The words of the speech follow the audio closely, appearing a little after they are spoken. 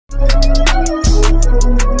What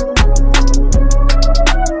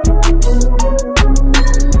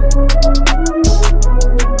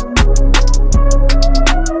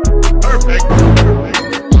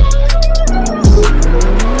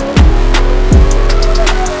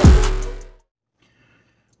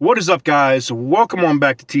is up, guys? Welcome on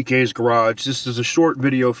back to TK's Garage. This is a short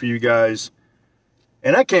video for you guys,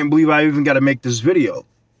 and I can't believe I even got to make this video.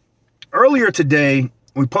 Earlier today,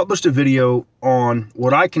 we published a video on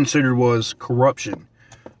what I considered was corruption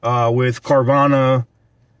with Carvana,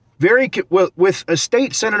 with a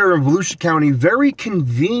state senator in Volusia County very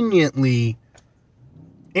conveniently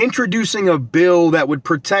introducing a bill that would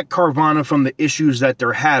protect Carvana from the issues that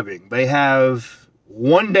they're having. They have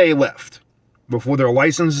 1 day left before their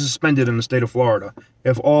license is suspended in the state of Florida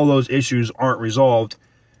if all those issues aren't resolved,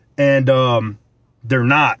 and they're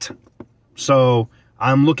not. So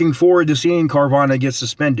I'm looking forward to seeing Carvana get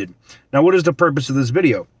suspended. Now, what is the purpose of this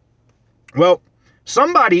video? Well,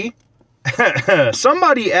 somebody at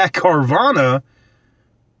Carvana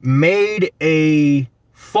made a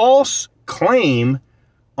false claim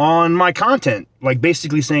on my content, like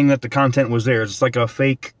basically saying that the content was theirs. It's like a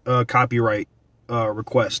fake copyright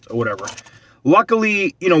request or whatever.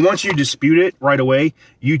 Luckily, you know, once you dispute it right away,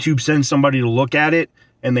 YouTube sends somebody to look at it,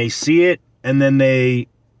 and they see it, and then they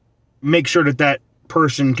make sure that that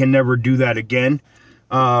person can never do that again.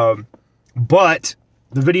 But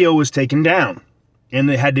the video was taken down, and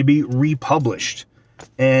it had to be republished.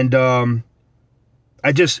 And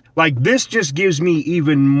I just, like, this just gives me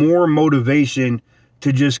even more motivation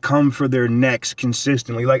to just come for their necks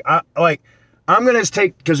consistently. I'm going to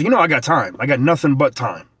take, because, you know, I got time. I got nothing but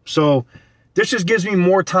time. So this just gives me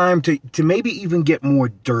more time to maybe even get more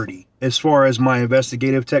dirty as far as my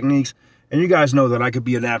investigative techniques. And you guys know that I could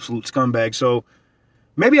be an absolute scumbag. So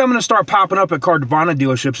maybe I'm going to start popping up at Carvana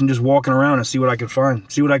dealerships and just walking around and see what I can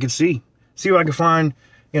find. See what I can see. See what I can find,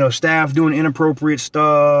 you know, staff doing inappropriate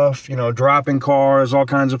stuff, you know, dropping cars, all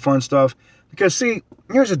kinds of fun stuff. Because, see,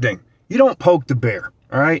 here's the thing. You don't poke the bear,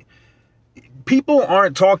 all right? People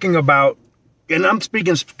aren't talking about, and I'm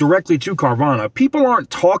speaking directly to Carvana, people aren't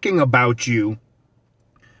talking about you,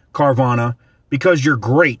 Carvana, because you're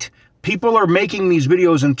great. People are making these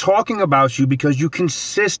videos and talking about you because you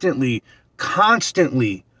consistently,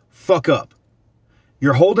 constantly fuck up.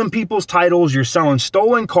 You're holding people's titles, you're selling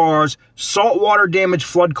stolen cars, saltwater damaged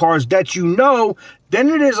flood cars that you know, then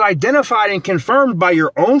it is identified and confirmed by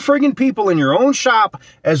your own friggin' people in your own shop,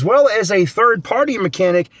 as well as a third-party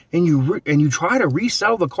mechanic, and you try to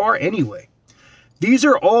resell the car anyway. These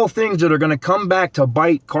are all things that are going to come back to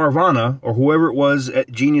bite Carvana, or whoever it was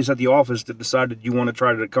at Genius at the office that decided you want to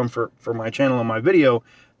try to come for my channel and my video.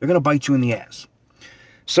 They're going to bite you in the ass.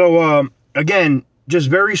 So, again, just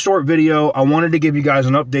very short video. I wanted to give you guys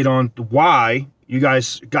an update on why you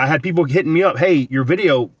guys had people hitting me up. Hey, your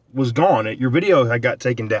video was gone. Your video had got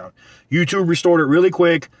taken down. YouTube restored it really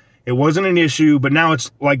quick. It wasn't an issue, but now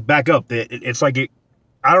it's like back up. It's like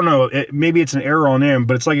I don't know. Maybe it's an error on them,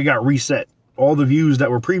 but it's like it got reset. All the views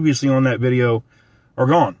that were previously on that video are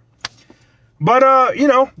gone. But, you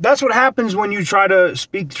know, that's what happens when you try to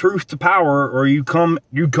speak truth to power, or you come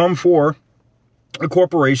for a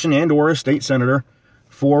corporation and or a state senator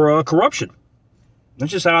for corruption.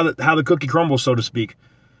 That's just how the cookie crumbles, so to speak.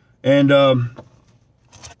 And,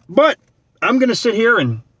 but I'm going to sit here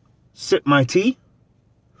and sip my tea.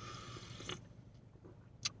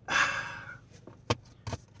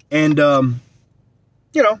 And,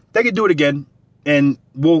 you know, they could do it again, and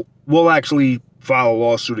we'll actually file a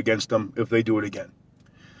lawsuit against them if they do it again.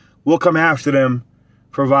 We'll come after them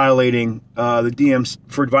for violating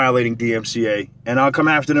violating DMCA, and I'll come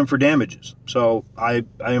after them for damages. So I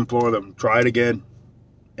implore them, try it again,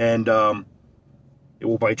 and it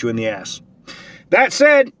will bite you in the ass. That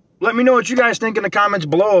said, let me know what you guys think in the comments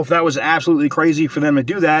below. If that was absolutely crazy for them to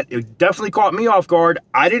do that, it definitely caught me off guard.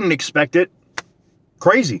 I didn't expect it.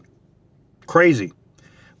 Crazy.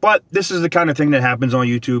 But this is the kind of thing that happens on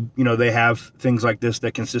YouTube. You know, they have things like this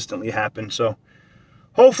that consistently happen. So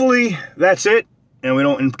hopefully that's it, and we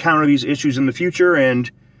don't encounter these issues in the future, and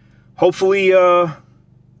hopefully you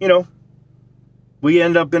know, we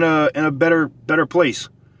end up in a better place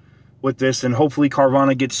with this, and hopefully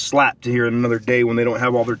Carvana gets slapped here in another day when they don't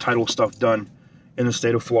have all their title stuff done in the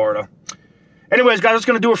state of Florida. Anyways, guys, that's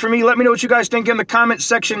going to do it for me. Let me know what you guys think in the comment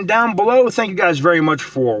section down below. Thank you guys very much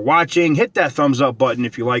for watching. Hit that thumbs up button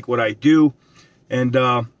if you like what I do. And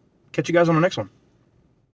catch you guys on the next one.